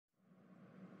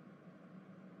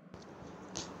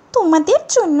তোমাদের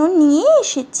জন্য নিয়ে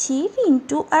এসেছি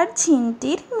রিন্টু আর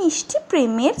ঝিন্টির মিষ্টি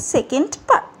প্রেমের সেকেন্ড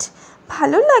পার্ট।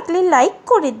 ভালো লাগলে লাইক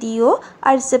করে দিও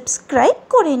আর সাবস্ক্রাইব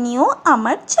করে নিও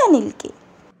আমার চ্যানেলকে।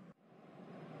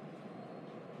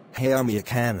 Hey, আমি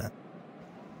এখানে।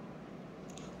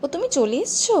 ও তুমি চলে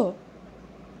এসছো?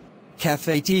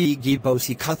 ক্যাফেতে গিয়ে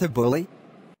বসে কথা বলি।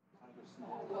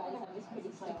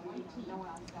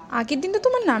 আগের দিন তো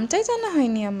তোমার নামটাই জানা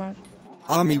হয়নি আমার।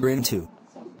 আমি রিন্টু।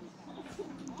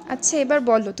 আচ্ছা এবার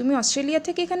বলো, তুমি অস্ট্রেলিয়া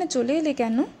থেকে এখানে চলে এলে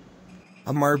কেন?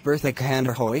 আমার birth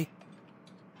এখানে হয়,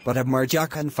 but আমার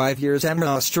যখন 5 years আমরা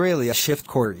Australia shift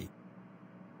করি।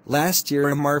 Last year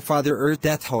আমার father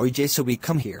death হয়, so we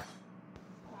come here.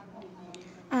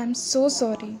 I am so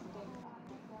sorry.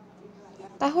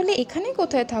 তাহলে এখানে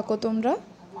কোথায় থাকো তোমরা?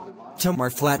 তোমার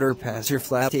flat পাশের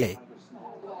ফ্ল্যাটে।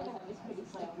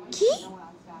 কি?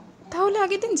 তাহলে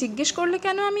আগের দিন জিজ্ঞেস করলে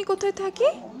কেন আমি কোথায় থাকি?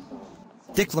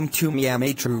 দেখলাম তুমি আমি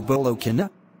ট্রু বলো কিনা,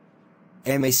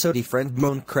 আমি সত্যি ফ্রেন্ড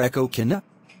মন ক্র্যাকো কিনা।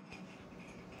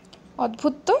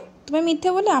 অদ্ভুত তো, তুমি মিথ্যে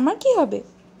বলে আমার কি হবে?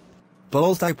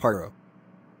 বলতে পারো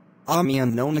আমি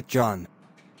unknown একজন।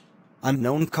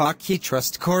 unknown কাকে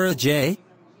ট্রাস্ট করা যায়?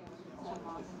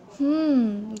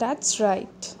 That's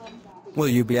right.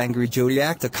 Will you be angry যদি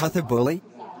একটা কথা বলি?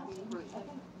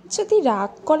 যদি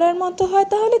রাগ করার মতো হয়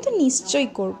তাহলে তো নিশ্চয়ই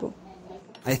করব।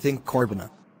 I think করব না।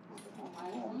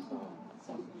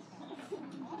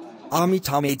 আমি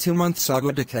Tommy 2 months ago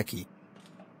দেখি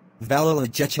ভালো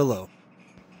লেগেছিল।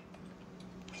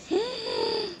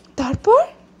 তারপর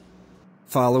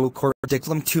Follow করে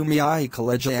দেখলাম তুমি এই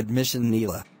কলেজে অ্যাডমিশন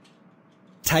নিলা,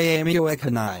 তাই আমিও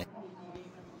এখানে।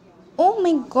 ও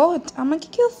মাই গড, আমাকে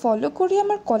কেউ ফলো করে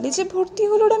আমার কলেজে ভর্তি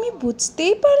হলো আর আমি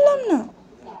বুঝতেই পারলাম না।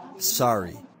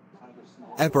 Sorry.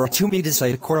 এবার তুমি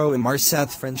ডিসাইড করো আমার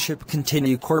সাথে ফ্রেন্ডশিপ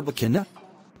কন্টিনিউ করবে কিনা।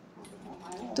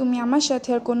 তুমি আমার সাথে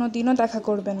আর কোনো দিনও দেখা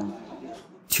করবে না।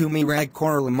 তুমি রাগ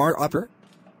করলে আমার upper?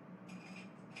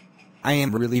 I am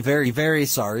really very very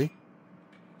sorry.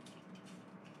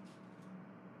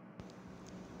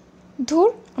 ধুর,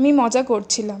 আমি মজা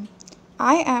করছিলাম।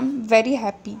 আই অ্যাম ভেরি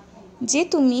হ্যাপি যে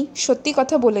তুমি সত্যি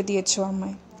কথা বলে দিয়েছো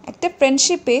আমায়। একটা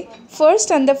ফ্রেন্ডশিপে ফার্স্ট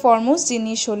অ্যান্ড দ্য ফরমোস্ট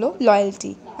জিনিস হলো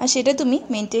লয়্যালটি, আর সেটা তুমি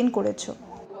মেনটেন করেছো।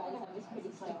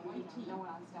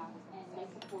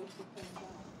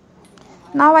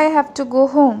 Now I have to go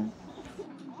home.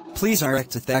 Please direct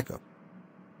to thakle.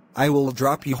 I will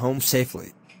drop you home safely.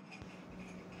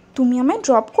 তুমি আমায়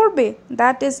ড্রপ করবে?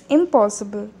 That is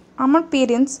impossible. আমার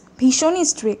পেরেন্টস ভীষণই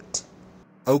strict.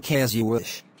 Okay, as you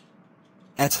wish.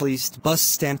 At least bus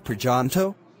stand পর্যন্ত?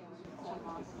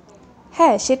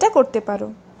 হ্যাঁ, সেটা করতে পারো।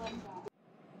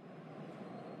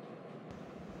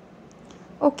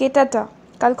 ওকে, টাটা।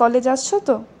 কাল কলেজ আসছো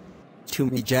তো?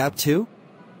 তুমি যাব too?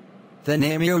 Then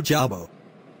আমিও যাবো।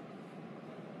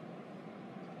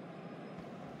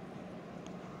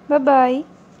 Bye bye.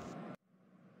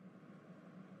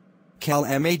 Cal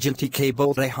M.A. Jhintyr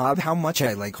বলতে have how much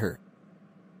I like her.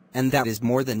 And that is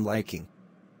more than liking.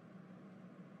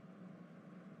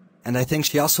 And I think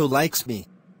she also likes me.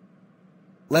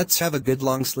 Let's have a good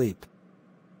long sleep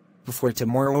before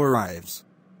tomorrow arrives.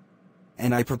 And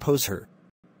I propose her.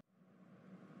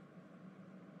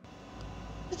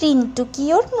 Rintu কি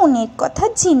ওর মনের কথা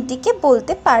ঝিন্টিকে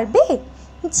বলতে পারবে?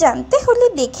 জানতে হলে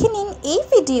দেখে নিন এই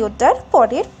ভিডিওটার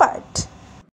পরের পার্ট।